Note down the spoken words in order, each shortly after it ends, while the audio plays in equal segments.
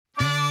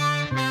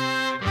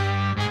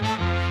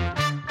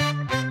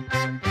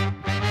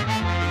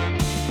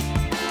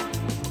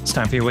It's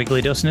time for your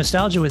weekly dose of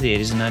nostalgia with the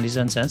 80s and 90s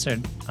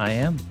uncensored. I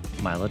am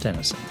Milo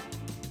Tennyson.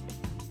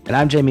 And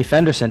I'm Jamie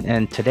Fenderson,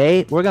 and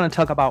today we're going to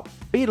talk about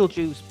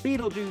Beetlejuice.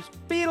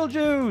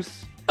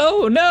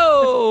 Oh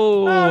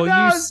no! Oh no, You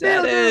it's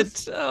said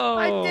Beetlejuice! it!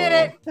 I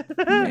did Oh it!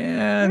 We're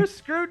man,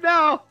 screwed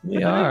now.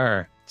 we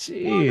are. Oh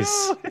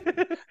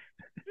Jeez.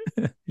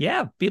 no.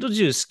 Yeah,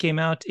 Beetlejuice came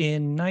out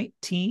in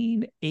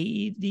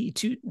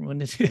 1982. When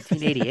did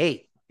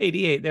 1988.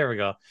 88? There we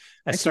go.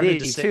 I started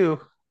to say 1982. What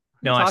are you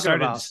no. I talking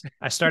started. about?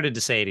 I started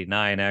to say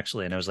 89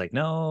 actually, and I was like,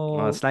 Well,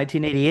 no, it's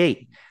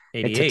 1988.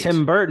 It's a 88.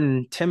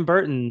 Tim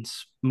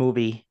Burton's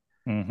movie,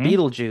 Mm-hmm.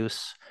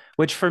 Beetlejuice,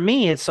 which for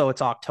me it's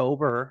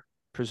October,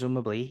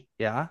 presumably,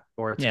 yeah,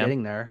 or it's Yeah.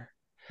 getting there.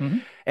 Mm-hmm.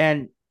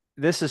 And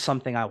this is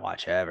something I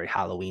watch every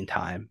Halloween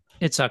time.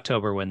 It's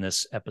October when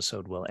this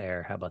episode will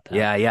air. How about that?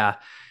 Yeah.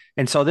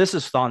 And so this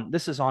is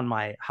on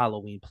my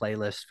Halloween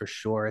playlist for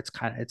sure.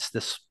 It's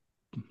this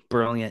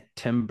brilliant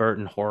Tim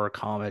Burton horror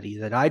comedy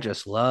that I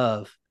just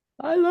love.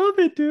 I love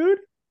it, dude.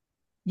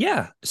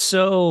 Yeah.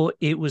 So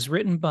it was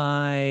written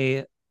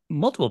by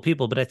multiple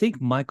people, but I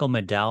think Michael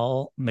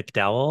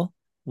McDowell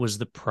was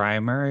the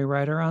primary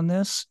writer on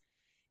this.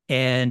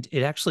 And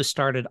it actually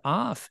started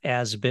off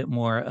as a bit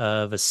more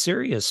of a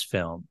serious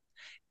film.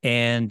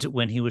 And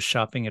when he was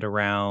shopping it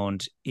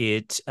around,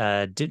 it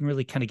didn't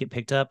really kind of get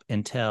picked up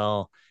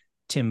until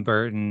Tim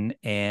Burton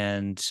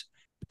and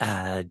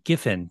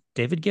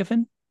David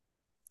Giffen.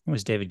 It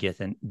was David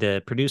Giffen,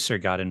 the producer,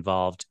 got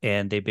involved,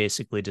 and they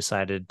basically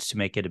decided to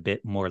make it a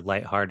bit more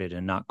lighthearted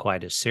and not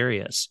quite as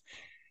serious.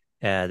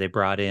 They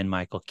brought in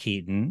Michael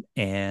Keaton,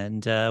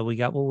 and we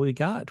got what we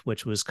got,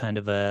 which was kind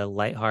of a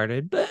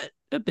lighthearted but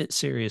a bit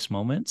serious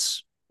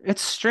moments.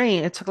 It's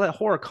strange. It's like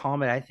horror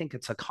comedy. I think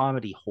it's a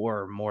comedy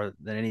horror more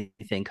than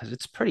anything because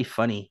it's pretty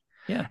funny.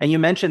 Yeah, And you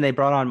mentioned they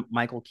brought on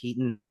Michael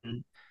Keaton,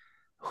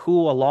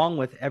 who, along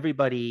with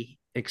everybody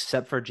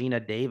except for Gina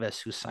Davis,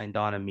 who signed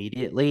on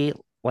immediately,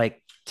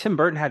 like Tim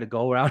Burton had to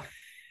go around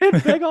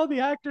and beg all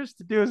the actors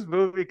to do his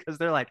movie because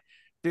they're like,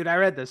 dude, I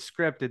read the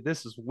script and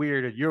this is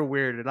weird and you're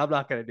weird and I'm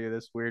not gonna do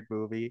this weird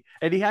movie.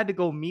 And he had to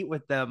go meet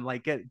with them,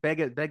 like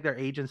beg their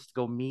agents to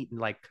go meet and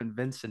like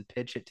convince and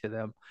pitch it to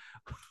them,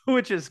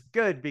 which is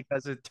good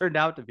because it turned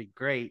out to be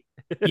great.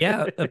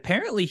 yeah.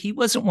 Apparently, he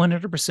wasn't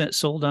 100%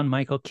 sold on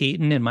Michael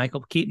Keaton, and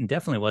Michael Keaton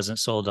definitely wasn't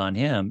sold on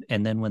him.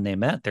 And then when they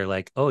met, they're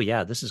like, "Oh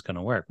yeah, this is going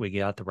to work. We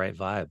got the right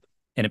vibe,"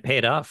 and it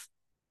paid off.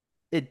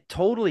 It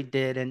totally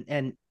did.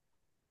 And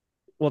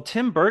well,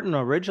 Tim Burton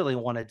originally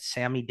wanted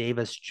Sammy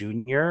Davis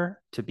Jr.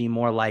 to be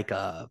more of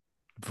a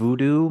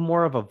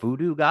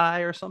voodoo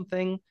guy or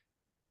something,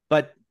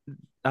 but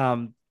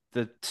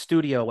the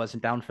studio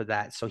wasn't down for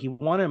that. So he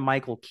wanted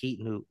Michael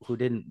Keaton, who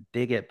didn't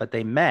dig it, but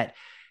they met.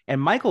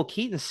 And Michael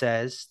Keaton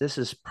says this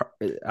is,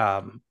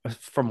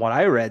 from what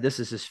I read, this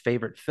is his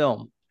favorite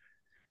film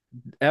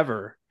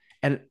ever.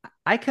 And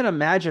I can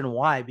imagine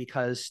why,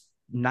 because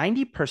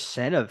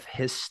 90% of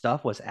his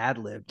stuff was ad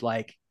libbed.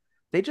 Like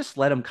they just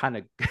let him kind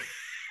of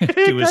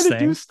Do his kind of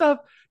do thing. stuff.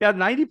 Yeah,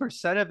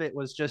 90% of it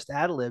was just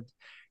ad libbed.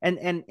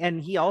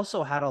 And he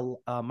also had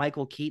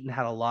Michael Keaton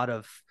had a lot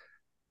of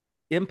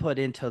input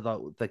into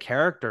the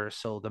character.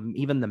 So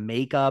even the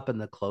makeup and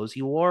the clothes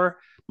he wore,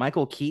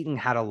 Michael Keaton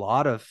had a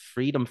lot of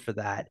freedom for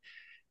that.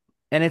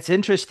 And it's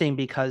interesting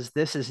because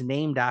this is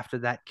named after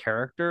that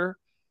character,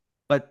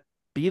 but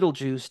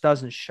Beetlejuice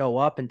doesn't show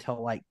up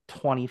until like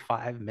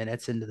 25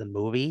 minutes into the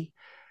movie.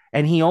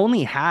 And he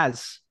only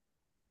has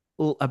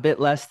a bit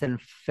less than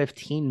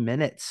 15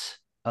 minutes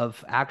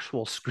of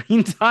actual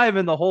screen time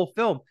in the whole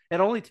film. It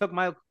only took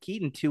Michael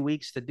Keaton 2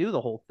 weeks to do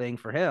the whole thing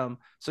for him.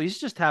 So he's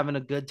just having a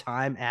good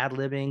time ad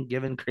libbing,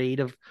 giving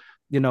creative,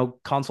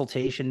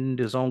 consultation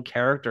into his own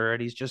character.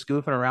 And he's just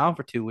goofing around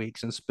for 2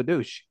 weeks in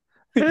Spadoosh.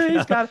 He's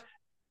Yeah. got,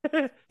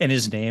 And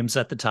his name's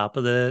at the top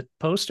of the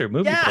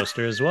movie yeah,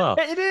 poster as well.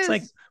 it It's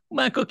like is.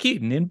 Michael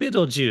Keaton in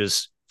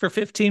Beetlejuice for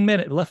 15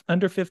 minutes, left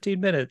under 15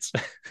 minutes.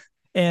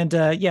 And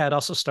yeah, it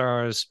also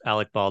stars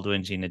Alec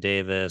Baldwin, Gina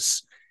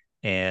Davis,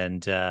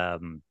 and yeah,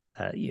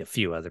 a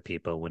few other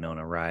people: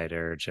 Winona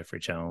Ryder,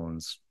 Jeffrey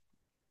Jones,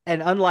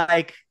 And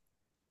unlike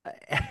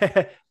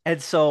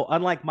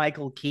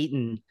Michael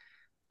Keaton,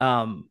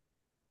 um,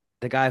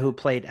 the guy who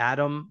played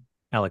Adam,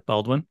 Alec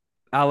Baldwin.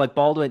 Alec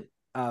Baldwin,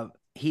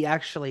 he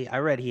actually, I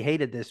read he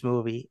hated this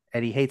movie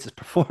and he hates his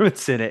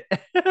performance in it.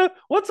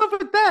 What's up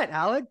with that,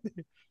 Alec?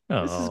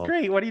 This is Oh,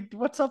 great.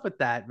 What's up with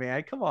that,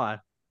 man? Come on.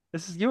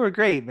 You were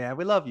great, man.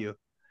 We love you.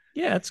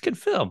 yeah, it's a good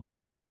film.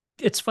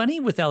 It's funny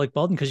with Alec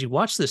Baldwin because you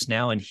watch this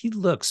now and he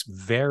looks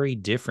very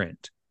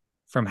different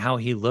from how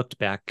he looked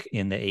back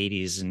in the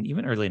 80s and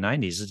even early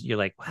 90s. You're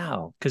like,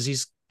 wow, because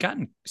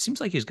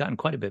seems like he's gotten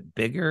quite a bit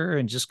bigger,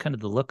 and just kind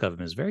of the look of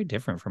him is very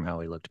different from how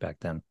he looked back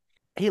then.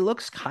 He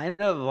looks kind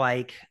of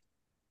like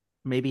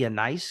maybe a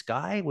nice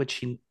guy, which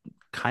he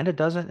kind of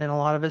doesn't in a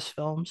lot of his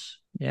films.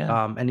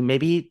 Yeah. And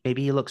maybe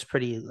he looks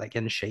pretty like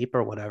in shape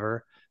or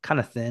whatever, kind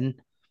of thin.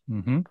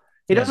 Mm-hmm.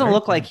 He Yeah. doesn't Very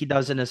look like thin. he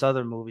does in his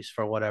other movies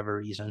for whatever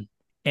reason.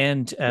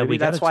 And Maybe we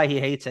got that's to, why he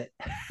hates it.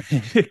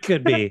 it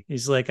could be.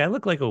 He's like, I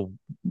look like a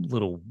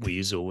little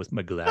weasel with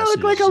my I look like a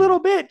glasses. And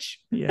little bitch.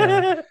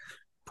 yeah,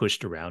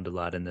 pushed around a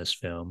lot in this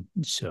film.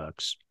 It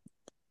sucks.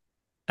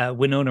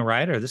 Winona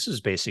Ryder, this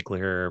is basically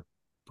her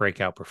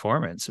breakout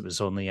performance. It was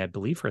only, I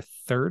believe, her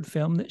third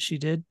film that she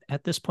did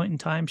at this point in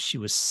time. She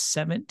was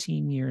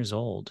 17 years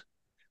old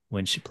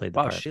when she played the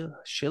Wow, part.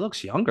 she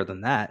looks younger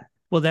than that.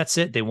 Well, that's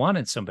it. They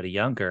wanted somebody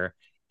younger.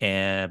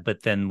 And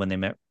but then when they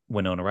met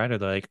Winona Ryder,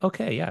 they're like,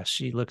 okay, yeah,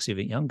 she looks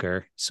even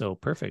younger. So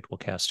perfect. We'll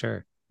cast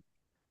her.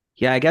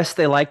 Yeah, I guess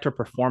they liked her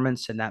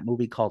performance in that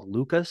movie called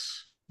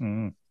Lucas.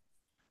 Mm,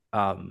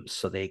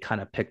 So they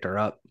kind of picked her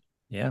up.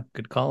 yeah,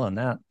 good call on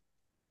that.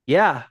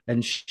 Yeah,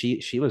 and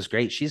she was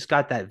great. She's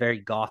got that very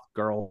goth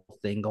girl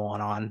thing going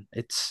on.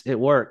 It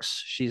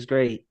works. She's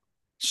great.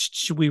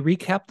 Should we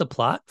recap the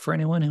plot for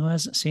anyone who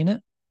hasn't seen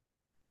it?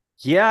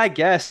 Yeah, I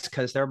guess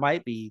because there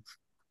might be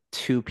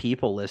two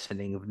people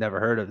listening who've never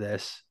heard of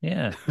this.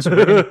 Yeah.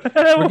 So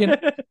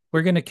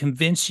we're gonna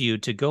convince you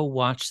to go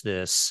watch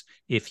this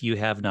if you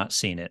have not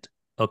seen it.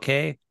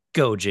 Okay?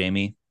 Go,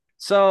 Jamie.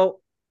 So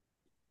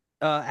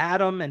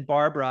Adam and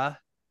Barbara,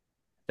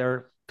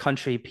 they're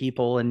country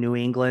people in New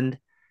England,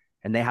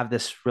 and they have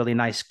this really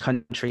nice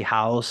country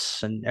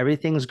house, and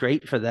everything's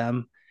great for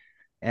them.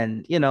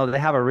 And they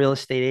have a real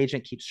estate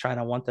agent keeps trying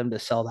to want them to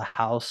sell the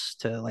house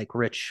to like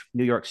rich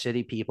New York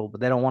City people, but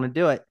they don't want to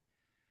do it.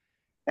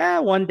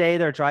 One day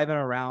they're driving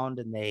around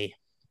and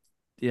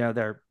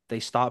they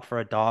stop for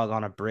a dog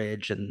on a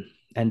bridge and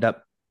end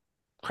up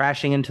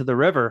crashing into the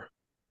river.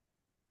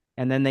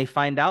 And then they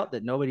find out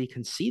that nobody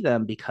can see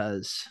them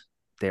because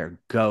they're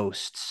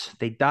ghosts.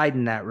 They died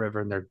in that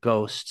river and they're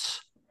ghosts.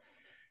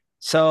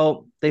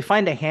 So they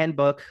find a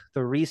handbook,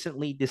 the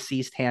recently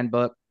deceased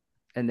handbook,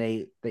 and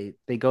they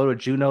go to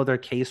Juno, their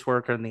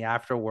caseworker in the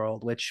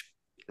afterworld, which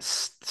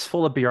is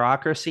full of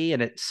bureaucracy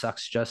and it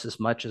sucks just as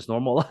much as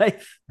normal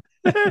life,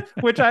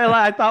 which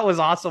I thought was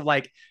awesome.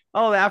 Like,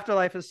 oh, the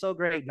afterlife is so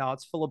great. No,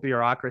 it's full of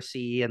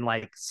bureaucracy and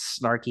like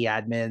snarky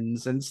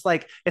admins, and it's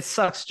like it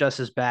sucks just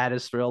as bad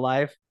as real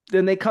life.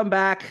 Then they come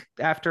back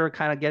after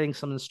kind of getting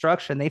some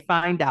instruction. They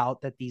find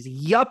out that these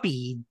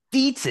yuppie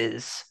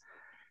deetzes,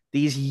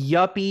 these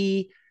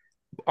yuppie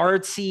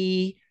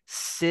artsy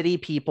city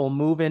people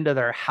move into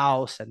their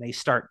house and they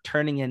start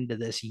turning into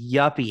this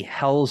yuppie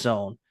hell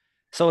zone.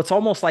 So it's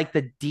almost like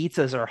the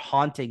Dietzes are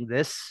haunting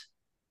this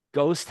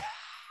ghost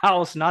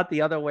house, not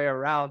the other way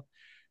around.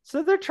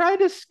 So they're trying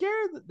to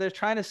scare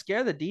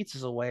the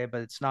Dietzes away,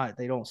 but it's not,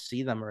 they don't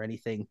see them or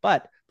anything.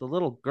 But the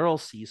little girl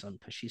sees them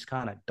because she's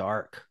kind of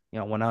dark.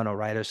 Winona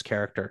Ryder's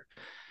character.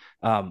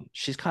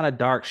 She's kind of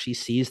dark. She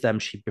sees them,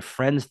 she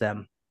befriends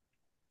them,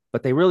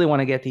 but they really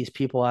want to get these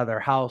people out of their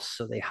house.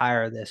 So they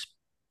hire this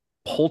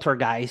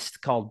poltergeist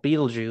called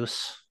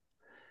Beetlejuice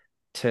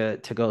to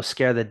go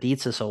scare the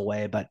Dietzes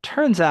away. But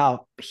turns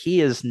out he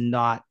is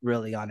not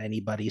really on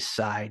anybody's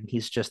side.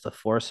 He's just a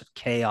force of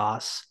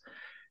chaos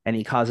and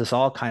he causes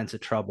all kinds of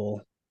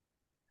trouble.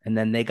 And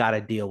then they got to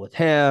deal with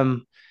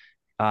him.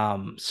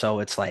 So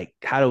it's like,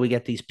 how do we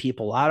get these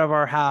people out of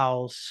our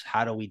house?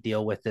 How do we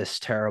deal with this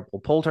terrible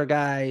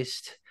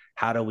poltergeist?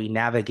 How do we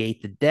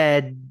navigate the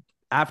dead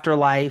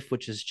afterlife,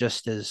 which is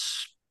just as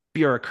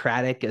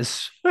bureaucratic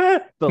as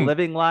the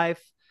living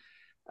life?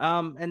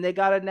 And they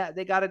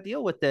gotta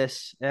deal with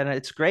this, and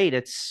it's great.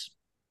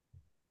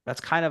 That's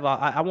kind of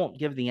I won't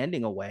give the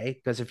ending away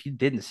because if you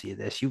didn't see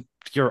this,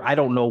 you're I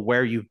don't know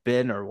where you've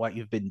been or what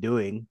you've been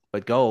doing,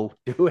 but go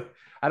do it.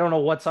 I don't know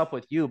what's up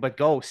with you, but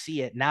go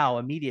see it now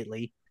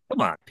immediately. Come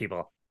on,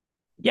 people.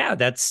 Yeah,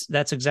 that's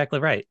exactly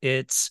right.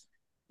 It's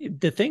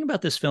the thing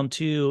about this film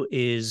too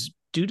is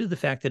due to the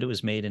fact that it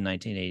was made in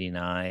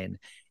 1989,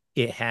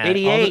 it had all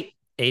the 88,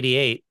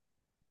 88.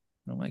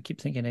 Oh, I keep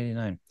thinking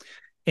 89.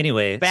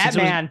 Anyway, since it was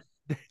Batman,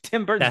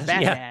 Tim Burton's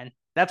that, yeah, Batman.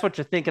 That's what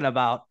you're thinking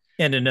about.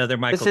 and another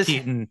This Michael is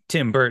Keaton,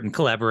 Tim Burton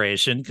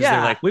collaboration because they're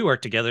yeah, like, we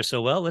work together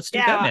so well, let's do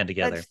yeah. Batman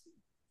together.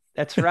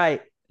 That's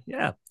right.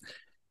 Yeah.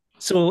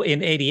 So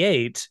in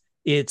 88,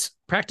 it's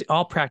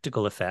all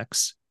practical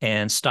effects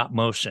and stop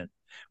motion,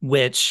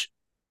 which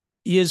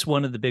is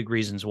one of the big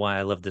reasons why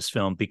I love this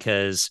film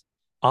because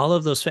all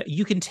of those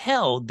you can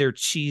tell they're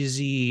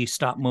cheesy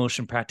stop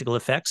motion practical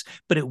effects,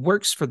 but it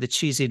works for the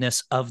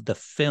cheesiness of the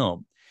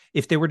film.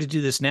 If they were to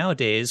do this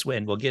nowadays,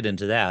 and we'll get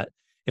into that,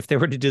 if they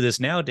were to do this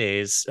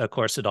nowadays, of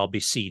course it'd all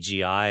be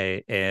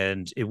CGI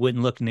and it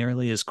wouldn't look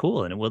nearly as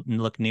cool and it wouldn't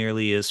look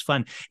nearly as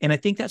fun. And I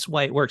think that's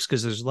why it works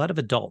because there's a lot of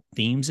adult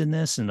themes in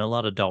this and a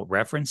lot of adult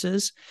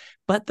references.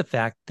 But the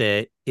fact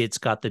that it's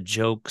got the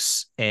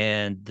jokes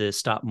and the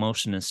stop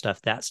motion and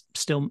stuff, that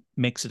still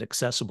makes it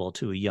accessible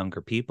to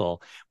younger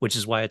people, which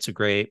is why it's a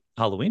great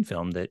Halloween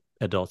film that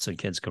adults and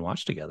kids can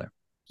watch together.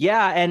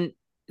 Yeah, and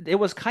it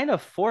was kind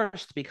of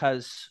forced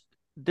because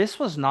this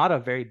was not a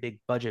very big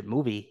budget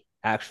movie.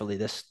 Actually,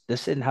 this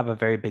didn't have a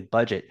very big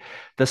budget.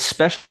 The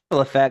special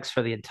effects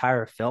for the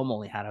entire film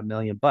only had $1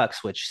 million,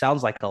 which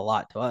sounds like a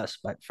lot to us,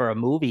 but for a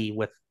movie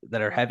with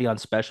that are heavy on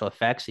special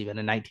effects, even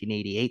in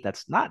 1988,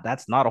 that's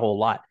not a whole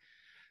lot.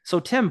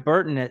 So Tim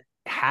Burton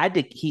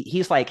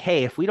he's like,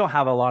 hey, if we don't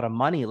have a lot of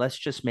money, let's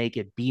just make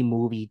it B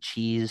movie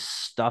cheese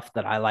stuff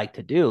that I like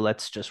to do.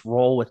 Let's just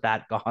roll with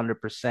that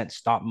 100%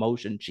 stop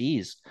motion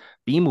cheese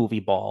B movie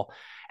ball.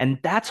 And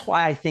that's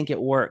why I think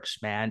it works,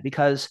 man,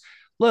 because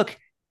look,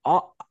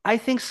 I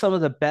think some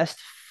of the best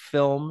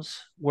films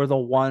were the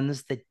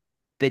ones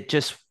that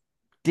just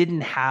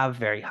didn't have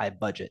very high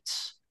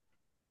budgets.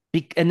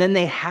 And then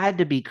they had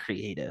to be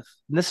creative.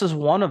 And this is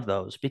one of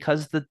those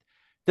because the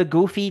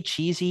goofy,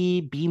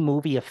 cheesy B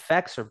movie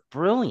effects are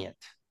brilliant.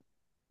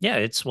 Yeah,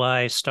 it's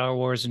why Star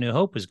Wars: A New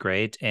Hope was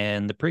great,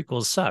 and the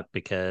prequels suck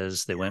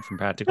because they went from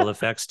practical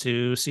effects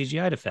to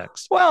CGI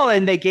effects. Well,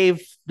 and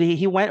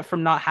he went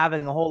from not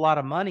having a whole lot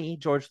of money,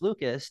 George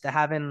Lucas, to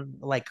having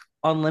like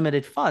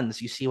unlimited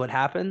funds. You see what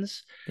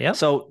happens? Yep.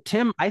 So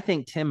I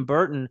think Tim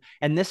Burton,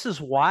 and this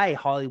is why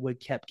Hollywood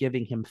kept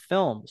giving him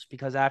films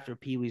because after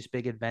Pee-wee's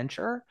Big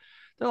Adventure,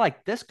 they're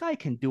like, this guy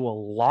can do a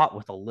lot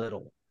with a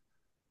little.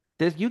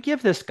 You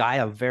give this guy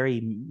a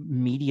very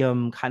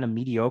medium kind of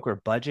mediocre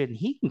budget and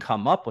he can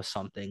come up with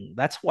something.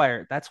 That's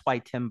why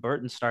Tim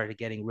Burton started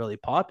getting really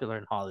popular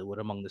in Hollywood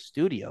among the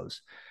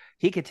studios.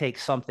 He could take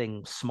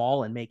something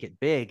small and make it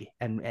big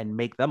and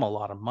make them a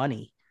lot of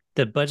money.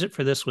 The budget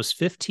for this was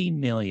 15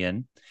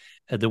 million.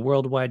 The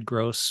worldwide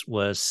gross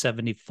was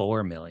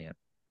 74 million.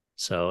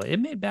 So it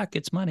made back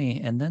its money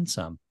and then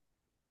some.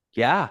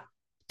 Yeah.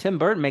 Tim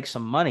Burton makes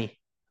some money.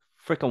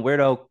 Freaking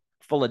weirdo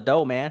full of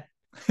dough, man.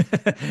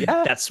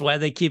 Yeah. That's why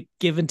they keep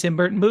giving Tim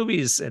Burton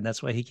movies, and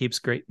that's why he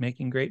keeps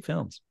making great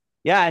films.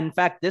 Yeah, in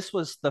fact, this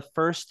was the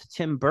first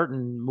Tim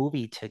Burton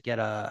movie to get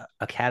a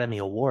Academy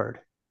Award.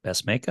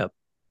 Best makeup.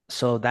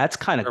 So that's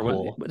kind of Or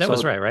cool. that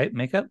was So right?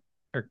 Makeup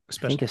or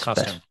I think special it's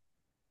costume,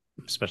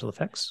 best. special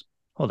effects.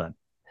 Hold on.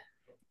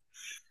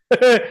 I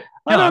No,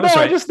 I don't know. was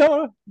I right. just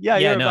know. Yeah,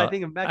 Yeah, you're. I no,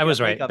 think of I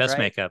was right. makeup, Best right?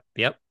 makeup.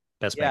 Yep,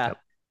 best Yeah. makeup.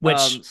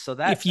 Which, So if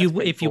that's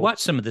pretty you cool. watch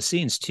some of the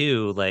scenes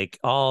too, like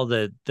all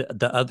the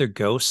other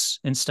ghosts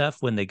and stuff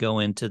when they go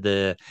into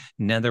the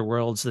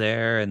netherworlds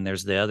there, and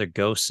there's the other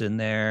ghosts in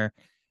there.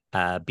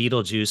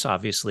 Beetlejuice,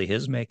 obviously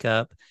his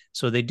makeup.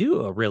 So they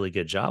do a really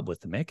good job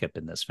with the makeup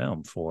in this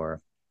film for,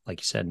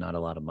 like you said, not a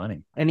lot of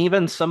money. And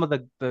even some of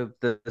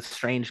the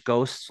strange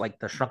ghosts, like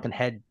the shrunken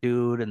head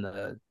dude and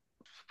the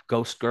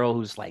ghost girl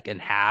who's like in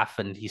half,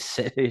 and he's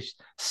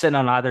sitting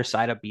on either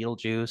side of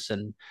Beetlejuice,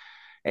 and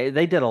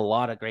they did a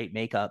lot of great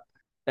makeup.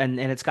 And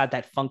it's got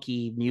that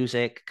funky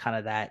music, kind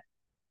of that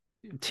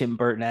Tim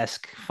Burton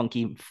esque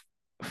funky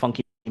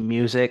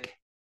music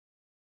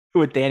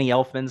with Danny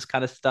Elfman's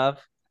kind of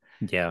stuff.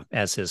 Yeah,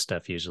 as his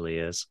stuff usually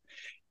is.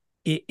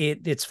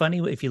 It's funny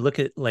if you look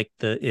at like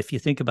if you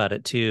think about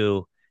it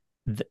too,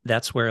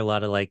 that's where a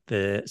lot of like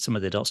the some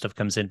of the adult stuff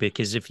comes in,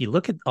 because if you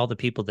look at all the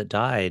people that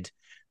died,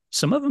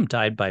 some of them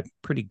died by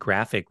pretty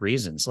graphic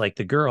reasons, like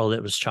the girl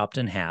that was chopped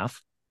in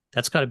half.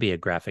 That's got to be a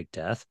graphic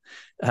death.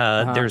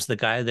 Uh-huh. There's the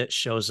guy that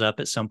shows up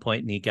at some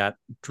point and he got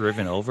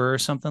driven over or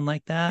something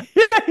like that.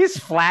 He's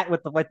flat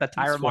with the He's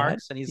tire flat.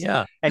 marks, and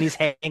Yeah. he's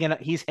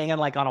hanging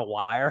like on a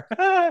wire,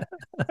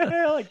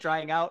 like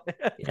drying out.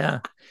 Yeah.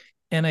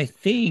 And I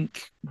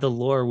think the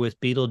lore with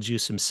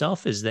Beetlejuice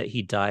himself is that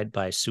he died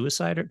by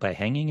suicide or by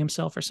hanging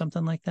himself or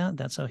something like that.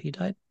 That's how he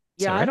died.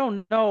 Is that Yeah, I right?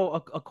 don't know.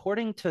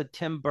 According to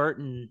Tim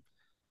Burton,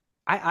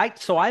 I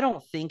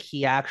don't think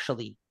he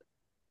actually.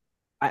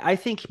 I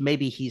think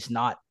maybe he's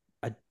not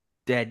a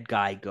dead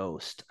guy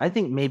ghost. I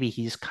think maybe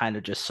he's kind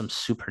of just some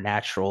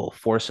supernatural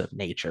force of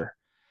nature.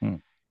 Hmm.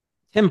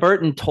 Tim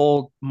Burton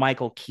told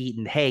Michael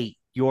Keaton, "Hey,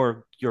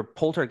 your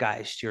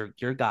poltergeist,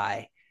 your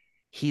guy,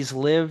 he's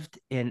lived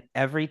in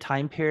every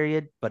time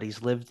period, but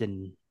he's lived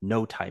in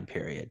no time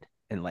period,"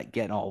 and like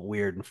getting all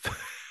weird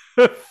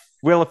and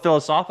real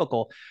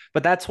philosophical.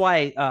 But that's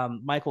why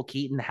Michael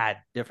Keaton had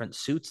different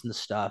suits and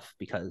stuff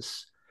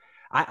because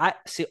I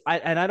see,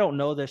 and I don't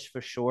know this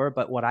for sure,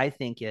 but what I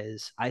think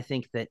is, I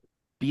think that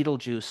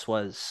Beetlejuice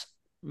was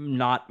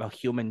not a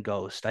human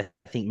ghost. I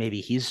think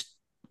maybe he's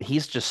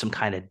just some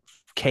kind of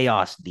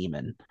chaos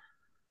demon.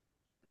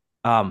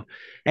 Um,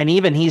 and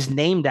even he's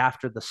named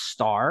after the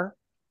star,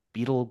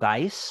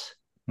 Betelgeuse.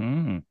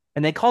 Hmm.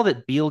 And they called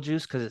it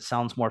Beetlejuice because it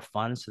sounds more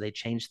fun, so they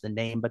changed the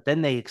name. But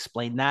then they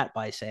explained that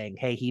by saying,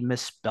 "Hey, he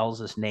misspells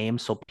his name,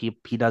 so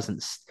he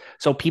doesn't,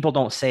 so people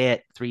don't say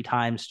it three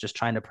times just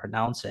trying to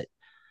pronounce it."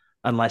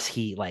 Unless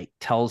he like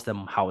tells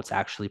them how it's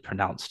actually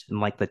pronounced in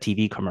like the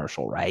TV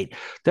commercial, right?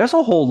 There's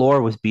a whole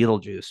lore with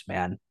Beetlejuice,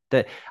 man.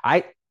 That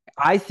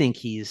I think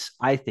he's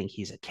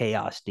a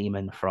chaos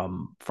demon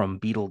from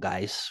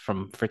Betelgeuse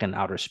from freaking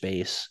outer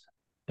space.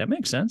 That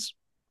makes sense.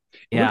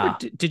 Remember,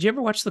 Yeah. did you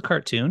ever watch the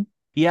cartoon?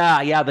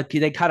 Yeah.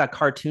 They got a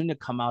cartoon to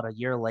come out a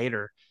year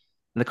later.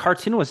 And the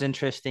cartoon was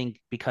interesting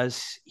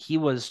because he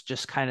was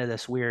just kind of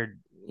this weird,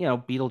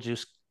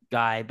 Beetlejuice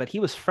guy, but he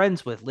was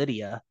friends with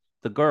Lydia,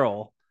 the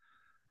girl,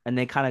 and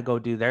they kind of go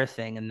do their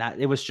thing, and that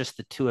it was just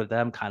the two of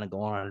them kind of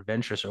going on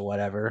adventures or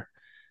whatever.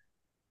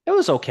 It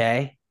was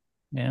okay.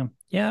 Yeah.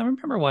 Yeah, I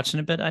remember watching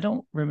it, but I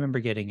don't remember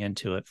getting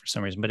into it for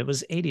some reason. But it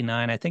was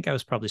 89. I think I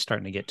was probably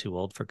starting to get too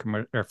old for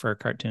or for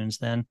cartoons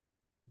then,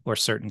 or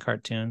certain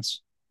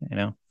cartoons.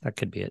 That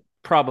could be it.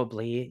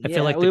 Probably. I feel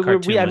Yeah. like the We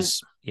cartoon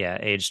was, yeah,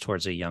 aged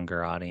towards a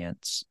younger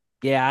audience.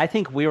 yeah, I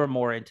think we were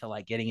more into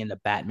like getting into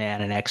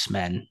Batman and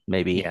X-Men,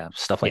 maybe Yeah.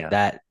 stuff like Yeah.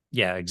 that.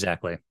 Yeah,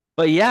 exactly.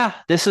 But yeah,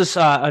 this is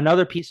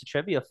another piece of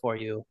trivia for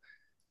you.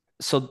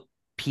 So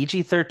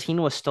PG-13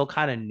 was still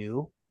kind of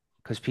new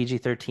because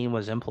PG-13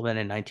 was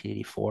implemented in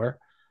 1984.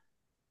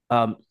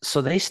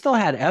 So they still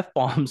had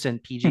F-bombs in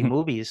PG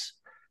movies.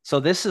 So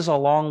this is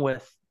along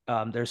with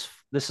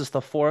this is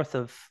the fourth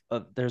of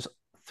there's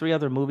three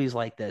other movies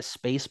like this: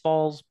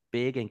 Spaceballs,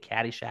 Big, and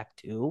Caddyshack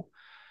 2,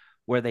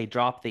 where they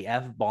drop the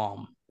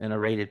F-bomb in a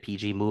rated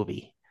PG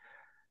movie.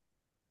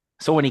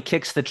 So when he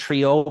kicks the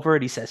tree over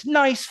it, he says,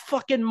 "Nice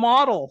fucking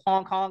model,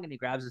 Hong Kong," and he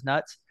grabs his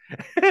nuts.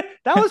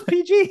 That was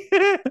PG.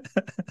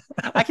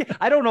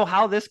 I don't know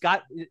how this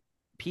got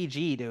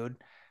PG, dude.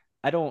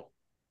 I don't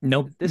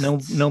No this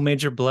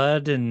major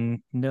blood and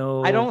I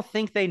no. don't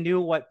think they knew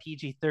what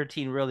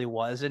PG-13 really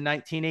was in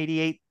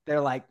 1988.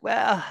 They're like,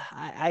 well,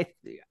 I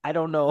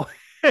don't know.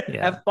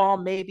 Yeah.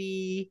 F-bomb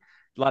maybe,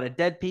 a lot of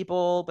dead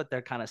people, but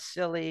they're kind of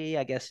silly.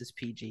 I guess it's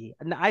PG.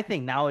 And I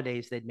think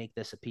nowadays they'd make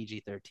this a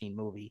PG-13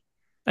 movie.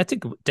 I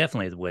think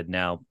definitely would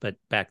now, but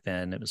back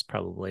then it was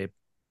probably,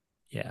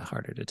 yeah,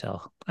 harder to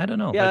tell. I don't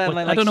know. Yeah, and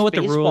I like don't know what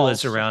the rule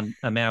is Spaceballs. around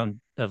amount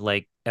of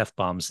like F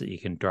bombs that you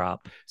can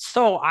drop.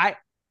 So I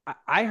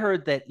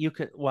heard that you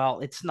could, well,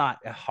 it's not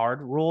a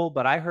hard rule,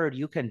 but I heard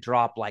you can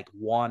drop like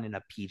one in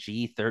a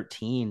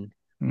PG-13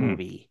 Hmm.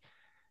 movie.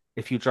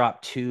 If you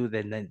drop two,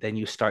 then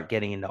you start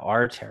getting into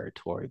our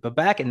territory. But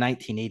back in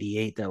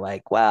 1988, they're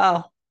like,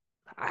 well,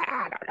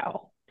 I don't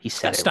know. He It's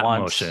got said it stop once.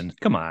 motion.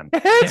 Come on.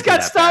 It's Can't be got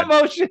that stop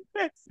bad. motion.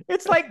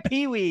 It's like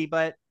Pee Wee,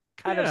 but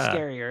kind of Yeah.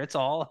 scarier. It's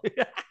all.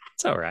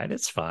 It's all right.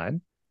 It's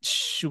fine.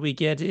 Should we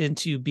get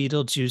into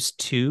Beetlejuice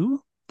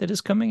 2 that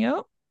is coming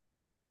out?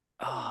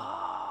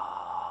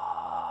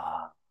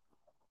 Ah,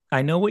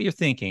 I know what you're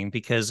thinking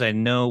because I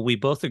know we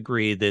both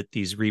agree that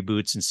these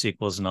reboots and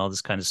sequels and all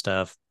this kind of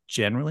stuff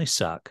generally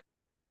suck.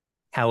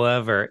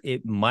 However,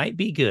 it might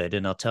be good,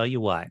 and I'll tell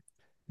you why.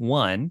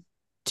 One,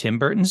 Tim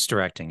Burton's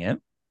directing it.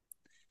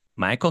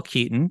 Michael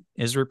Keaton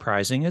is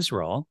reprising his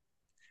role.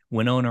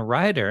 Winona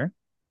Ryder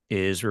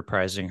is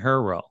reprising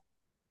her role.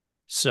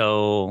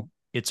 So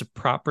it's a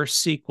proper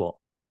sequel.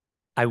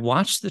 I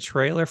watched the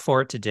trailer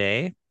for it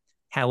today.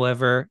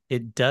 However,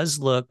 it does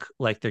look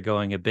like they're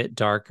going a bit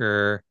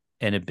darker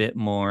and a bit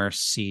more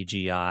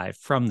CGI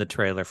from the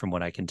trailer, from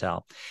what I can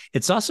tell.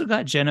 It's also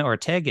got Jenna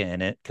Ortega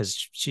in it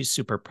because she's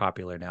super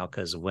popular now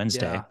because of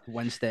Wednesday. yeah,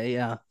 Wednesday.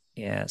 Yeah.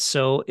 Yeah,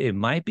 so it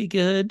might be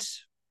good.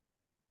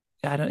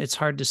 I don't. It's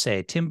hard to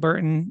say. Tim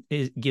Burton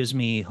gives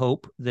me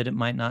hope that it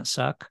might not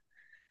suck,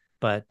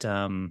 but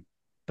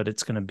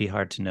it's going to be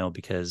hard to know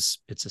because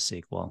it's a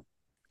sequel,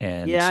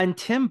 and Yeah. And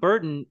Tim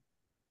Burton,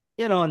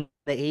 in the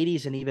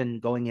 80s and even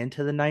going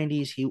into the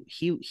 90s,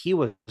 he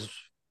was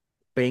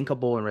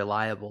bankable and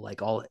reliable.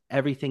 Like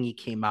everything he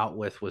came out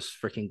with was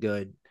freaking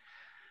good.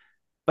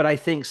 But I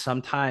think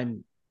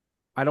sometime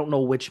I don't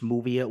know which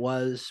movie it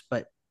was,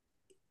 but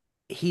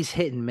he's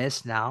hit and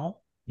miss now.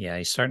 yeah,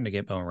 he's starting to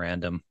get more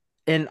random.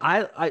 And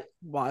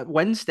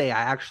Wednesday,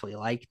 I actually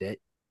liked it.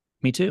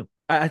 Me too.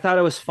 I thought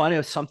it was fun. It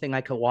was something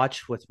I could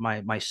watch with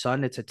my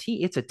son. It's a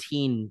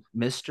teen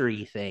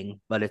mystery thing,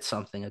 but it's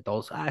something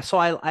adults. So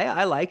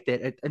I liked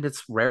and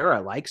it's rare I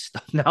like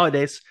stuff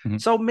nowadays.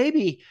 Mhm. So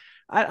maybe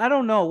I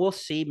don't know. We'll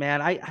see,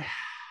 man.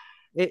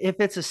 If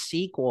it's a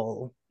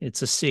sequel,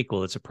 It's a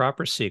sequel. It's a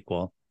proper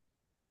sequel.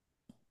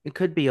 it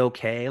could be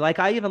okay. Like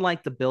I even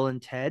like the Bill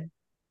and Ted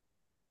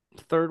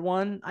third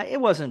one. It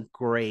wasn't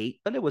great,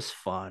 but it was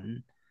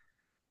fun.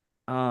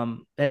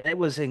 And it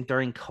was in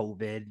during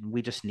COVID.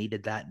 We just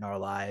needed that in our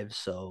lives.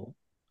 So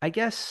I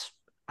guess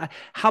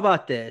how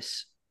about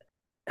this?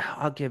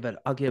 I'll keep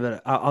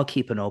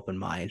an open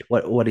mind.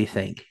 What do you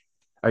think?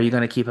 Are you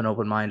going to keep an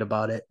open mind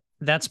about it?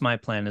 That's my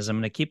plan. Is I'm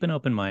going to keep an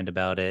open mind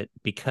about it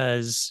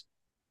because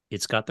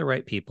it's got the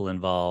right people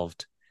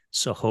involved.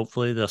 So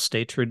hopefully they'll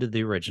stay true to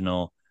the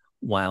original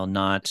while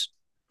not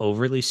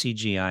overly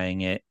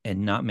CGIing it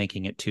and not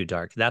making it too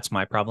dark. That's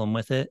my problem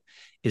with it,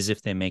 is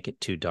if they make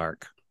it too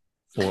dark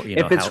for,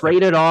 If how, it's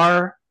rated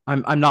R,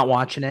 I'm not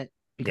watching it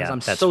because yeah, I'm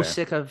that's so fair.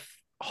 sick of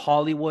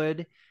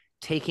Hollywood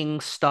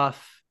taking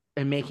stuff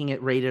and making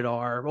it rated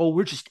R. Oh,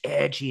 we're just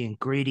edgy and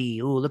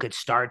gritty. Oh, look at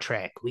Star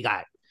Trek. We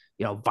got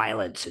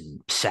violence and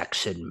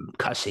sex and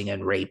cussing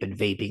and rape and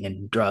vaping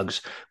and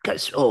drugs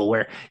because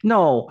we're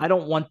no, I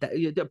don't want that.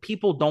 The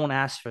people don't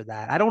ask for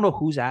that. I don't know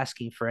who's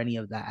asking for any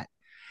of that.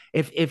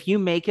 If you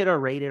make it a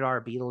rated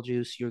R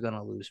Beetlejuice, you're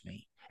gonna lose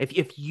me.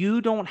 If you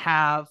don't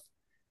have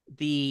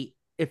the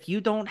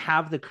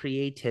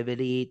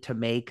creativity to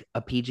make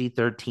a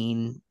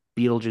PG-13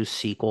 Beetlejuice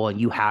sequel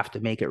and you have to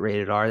make it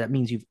rated R, that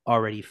means you've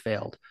already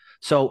failed.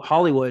 So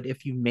Hollywood,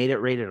 if you made it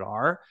rated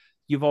R,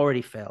 you've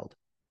already failed,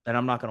 and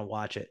I'm not going to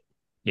watch it.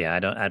 Yeah,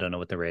 I don't know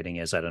what the rating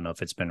is. I don't know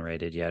if it's been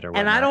rated yet or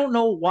And I whatnot. don't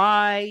know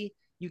why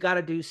You got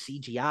to do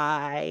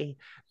CGI.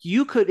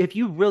 You could, if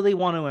you really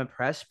want to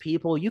impress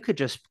people, you could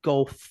just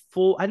go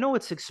full. I know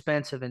it's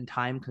expensive and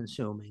time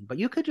consuming, but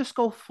you could just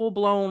go full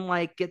blown,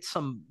 like get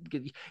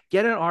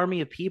an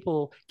army of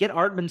people, get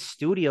Artman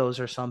Studios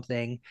or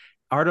something.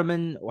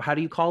 Artman, how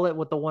do you call it,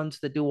 with the ones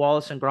that do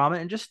Wallace and Gromit,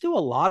 and just do a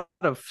lot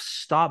of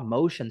stop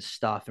motion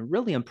stuff and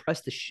really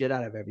impress the shit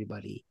out of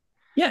everybody.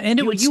 Yeah, and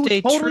it would You stay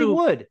totally true.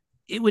 would.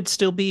 It would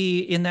still be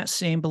in that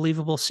same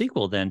believable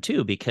sequel then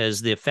too,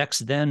 because the effects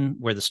then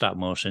were the stop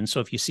motion. So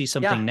if you see Yeah.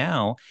 something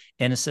now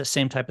and it's the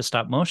same type of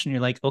stop motion,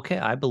 you're like, okay,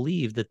 I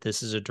believe that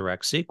this is a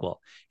direct sequel.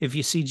 If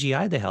you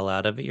CGI the hell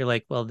out of it, you're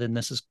like, well, then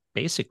this is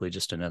basically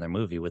just another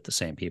movie with the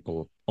same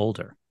people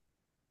older.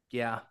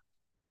 Yeah.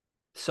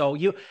 So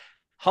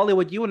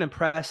Hollywood, you would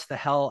impress the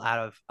hell out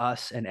of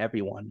us and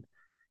everyone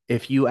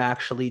if you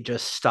actually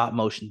just stop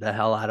motion the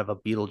hell out of a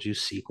Beetlejuice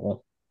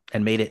sequel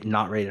and made it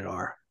not rated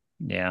R.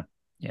 Yeah.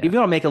 Yeah. If you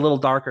want to make it a little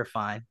darker,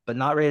 fine, but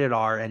not rated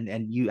R,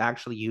 and you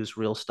actually use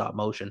real stop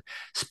motion.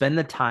 Spend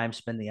the time,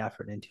 spend the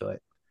effort into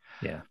it.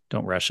 Yeah.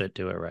 Don't rush it.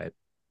 Do it right.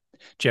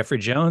 Jeffrey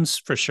Jones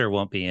for sure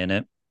won't be in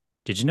it.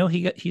 Did you know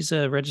he's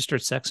a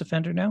registered sex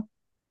offender now?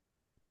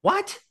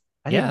 What?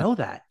 I didn't Yeah. know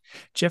that.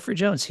 Jeffrey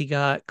Jones, he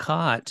got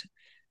caught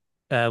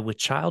with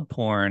child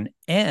porn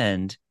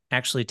and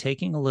actually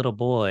taking a little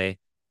boy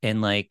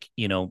and, like,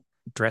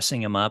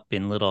 dressing him up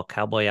in little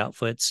cowboy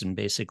outfits and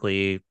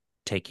basically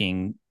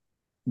taking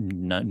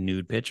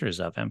nude pictures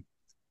of him.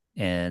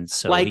 And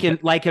so he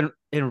Like got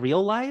in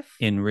real life,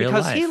 in real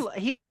because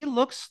life.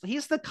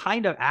 he's the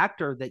kind of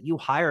actor that you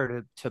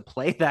hire to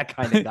play that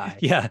kind of guy,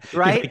 Yeah.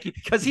 right? Like,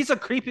 Because he's a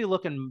creepy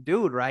looking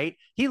dude, right?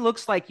 He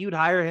looks like you'd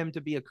hire him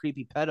to be a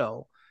creepy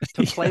pedo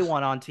to play yeah.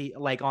 one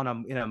like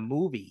on in a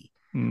movie.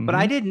 But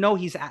I Mm-hmm. didn't know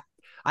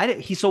I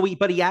did he so he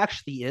but he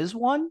actually is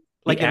one, He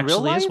like in real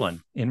actually is life.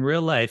 one. In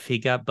real life, he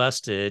got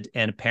busted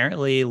and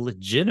apparently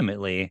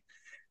legitimately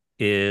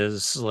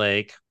is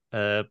like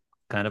a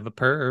kind of a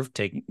perv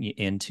taking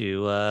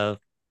into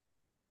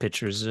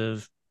pictures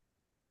of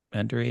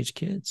underage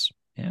kids.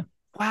 Yeah,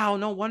 Wow,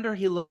 no wonder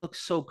he looks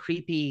so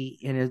creepy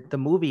in the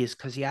movies,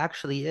 because he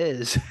actually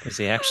is. because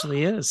he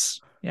actually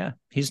is. Yeah,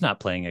 he's not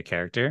playing a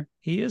character.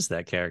 He is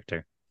that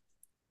character.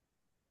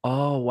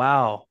 Oh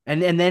wow.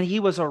 And then he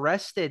was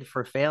arrested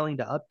for failing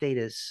to update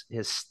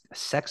his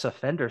sex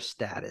offender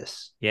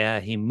status.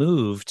 Yeah, he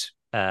moved,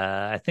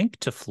 I think,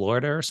 to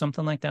Florida or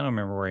something like that. I don't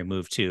remember where he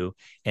moved to.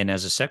 And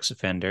as a sex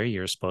offender,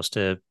 you're supposed to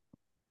Yeah,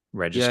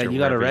 register you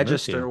got to wherever you move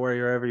register to.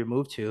 wherever you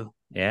move to.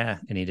 Yeah,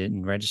 and he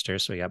didn't register,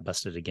 so he got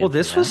busted Well, again for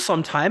this was that.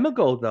 some time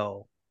ago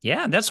though.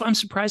 Yeah, that's why I'm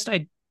surprised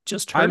I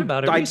just heard I'm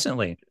about it I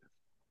recently.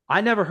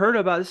 I never heard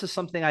about this. Is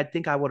something I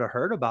think I would have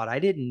heard about. I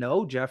didn't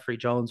know Jeffrey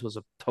Jones was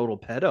a total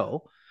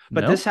pedo,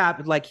 but this No,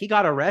 happened. Like he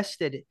got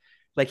arrested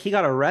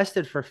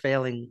for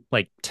failing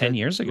like 10 to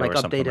years ago like or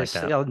something update like his.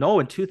 that. No,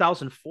 in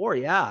 2004.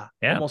 Yeah,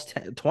 Yeah, almost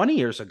 20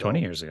 years 20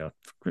 ago. years ago.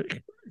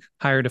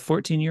 Hired a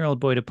 14-year-old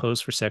boy to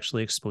pose for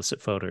sexually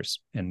explicit photos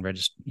and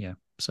register. Yeah,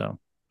 so,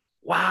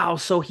 Wow,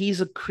 so he's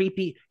a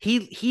creepy.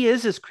 He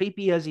is as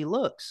creepy as he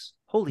looks.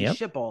 Holy yep.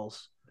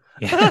 shitballs.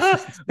 Yeah,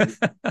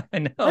 I I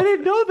know.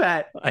 didn't know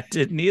that. I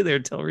didn't either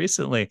until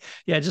recently.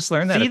 Yeah, I just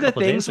learned that a See the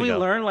couple things days we ago.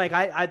 learn. Like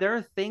I there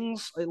are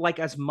things, like,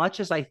 as much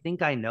as I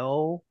think I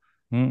know,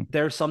 Hmm.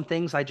 there's some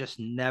things I just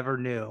never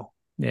knew.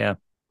 Yeah,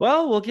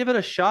 Well, we'll give it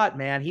a shot,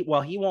 man. He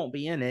won't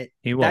be in it.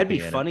 he won't That'd be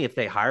be in it. funny if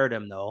they hired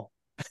him though.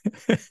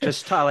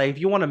 Just like, if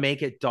you want to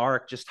make it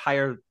dark, just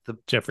hire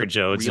Jeffrey the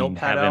Jones real and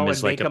have him pedo as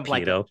and like make a him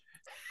like a pedo.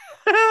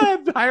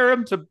 hire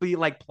him to be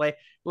like play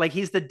like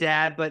he's the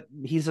dad, but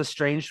he's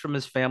estranged from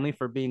his family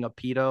for being a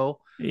pedo,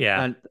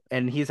 Yeah,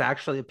 and he's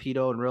actually a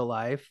pedo in real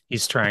life.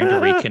 he's trying to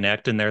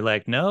reconnect, and they're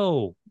like,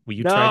 "No,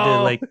 you tried to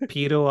No, like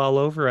pedo all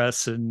over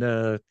us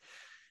and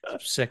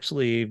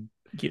sexually,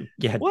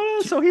 yeah,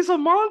 what? So he's a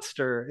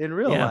monster in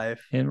real yeah,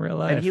 life, in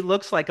real and he life."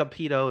 looks like a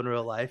pedo in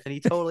real life, and he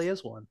totally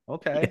is one. Yeah,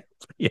 Okay.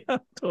 yeah,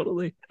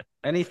 totally.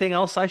 Anything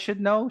else I should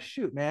know?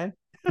 Shoot, man.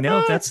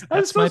 No, that's I'm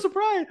that's so my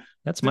surprised.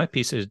 that's my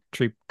piece of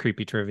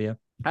creepy trivia.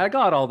 I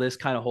got all this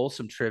kind of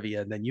wholesome trivia,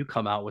 and then you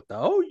come out with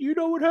you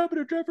know what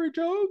happened to Jeffrey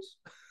Jones?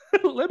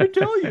 Let me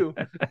tell you.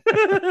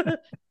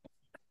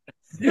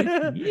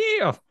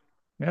 Yeah,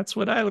 that's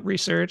what I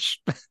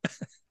researched.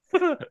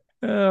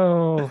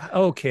 Oh,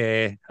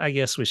 okay. I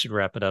guess we should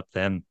wrap it up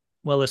then.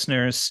 Well,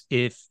 listeners,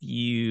 if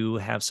you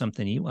have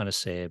something you want to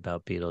say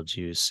about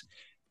Beetlejuice,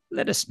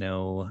 let us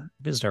know.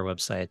 Visit our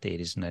website,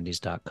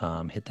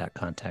 the80s90s.com, hit that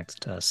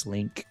contact us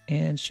link,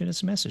 and shoot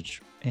us a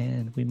message.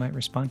 And we might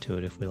respond to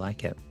it if we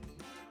like it.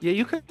 Yeah,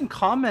 you can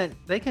comment.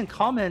 They can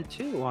comment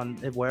too on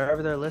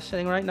wherever they're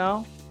listening right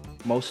now.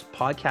 Most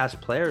podcast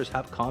players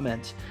have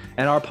comments,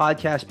 and our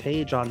podcast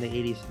page on the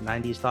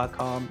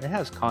 80s90s.com, it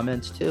has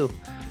comments too,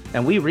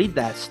 and we read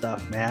that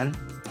stuff, man.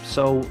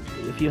 So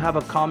if you have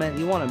a comment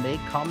you want to make,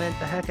 comment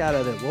the heck out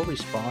of it. We'll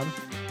respond.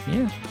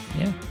 Yeah,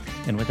 yeah.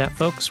 And with that,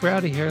 folks, we're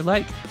out of here.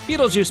 Like,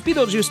 Beetlejuice,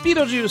 Beetlejuice,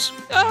 Beetlejuice.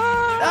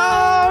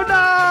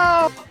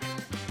 Ah! Oh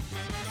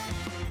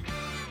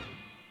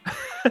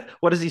no!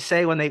 what does he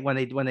say when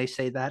they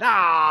say that?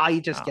 Ah,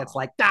 he just gets Oh,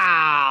 like,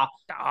 ah,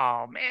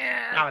 oh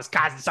man. I was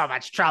causing so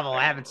much trouble,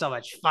 having so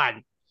much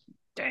fun.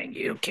 Dang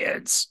you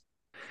kids.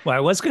 Well, I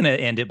was going to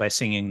end it by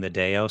singing the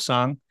Deo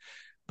song,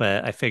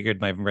 but I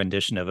figured my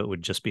rendition of it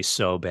would just be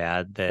so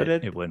bad But that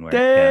it, it wouldn't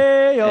work. Yeah.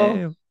 Dale,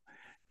 Deo,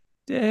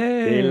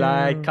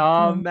 daylight Deo,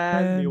 come come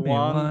and me and me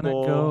want wanna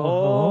go go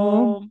home.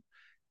 home.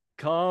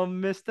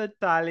 Come, Mr.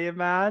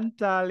 Tallyman,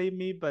 tally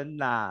me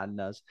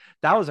bananas.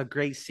 That was a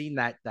great scene,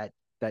 that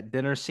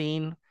dinner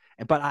scene.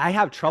 But I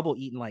have trouble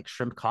eating like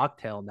shrimp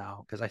cocktail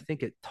now because I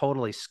think it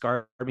totally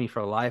scarred me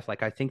for life.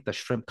 Like I think the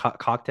shrimp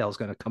cocktail is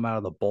going to come out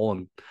of the bowl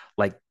and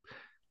like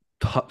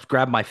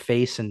grab my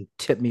face and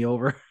tip me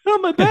over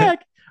on my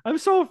back. I'm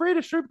so afraid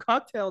of shrimp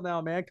cocktail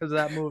now, man, because of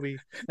that movie.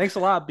 Thanks a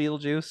lot,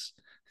 Beetlejuice.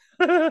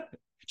 Did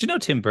you know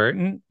Tim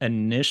Burton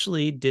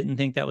initially didn't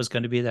think that was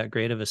going to be that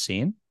great of a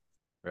scene?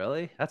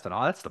 Really? That's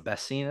the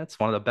best scene. That's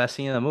one of the best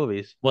scenes in the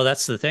movies. Well,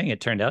 that's the thing. It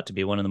turned out to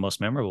be one of the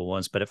most memorable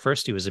ones. But at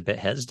first, he was a bit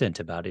hesitant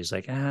about it. He's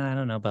like, I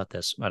don't know about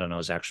this. I don't know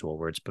his actual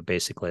words, but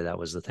basically, that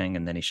was the thing.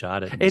 And then he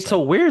shot it and he's It's a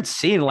like, weird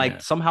scene. Like yeah,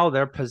 somehow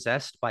they're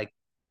possessed by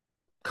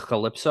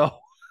Calypso.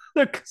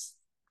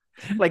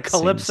 Like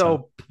sing the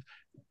song, Calypso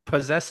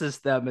possesses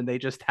them, and they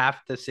just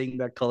have to sing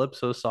the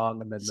Calypso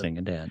song, and then sing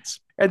and dance.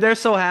 and they're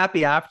so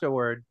happy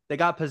afterward. They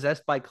got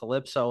possessed by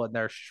Calypso, and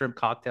their shrimp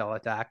cocktail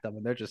attacked them,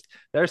 and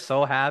they're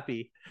so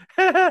happy.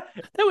 the,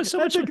 That was so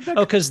much fun. the,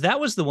 Oh, because that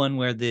was the one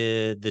where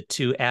the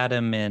two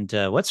Adam and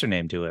what's her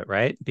name do it,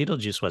 right?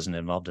 Beetlejuice wasn't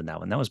involved in that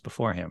one. That was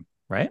before him,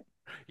 right?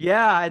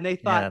 Yeah, and they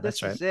Yeah, thought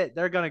that's this right. is it.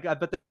 They're gonna,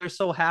 but they're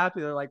so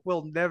happy. They're like,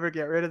 we'll never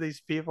get rid of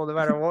these people, no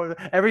matter what.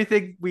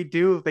 Everything we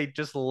do, they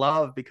just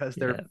love because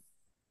they're Yeah,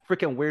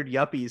 freaking weird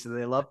yuppies, and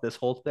they love this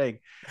whole thing.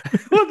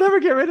 We'll never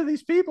get rid of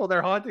these people.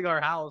 They're haunting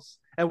our house,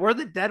 and we're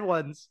the dead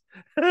ones.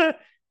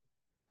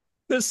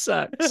 this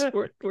sucks.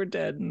 We're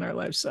dead and our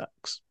life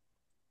sucks.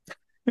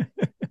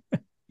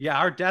 Yeah,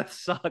 our death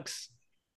sucks.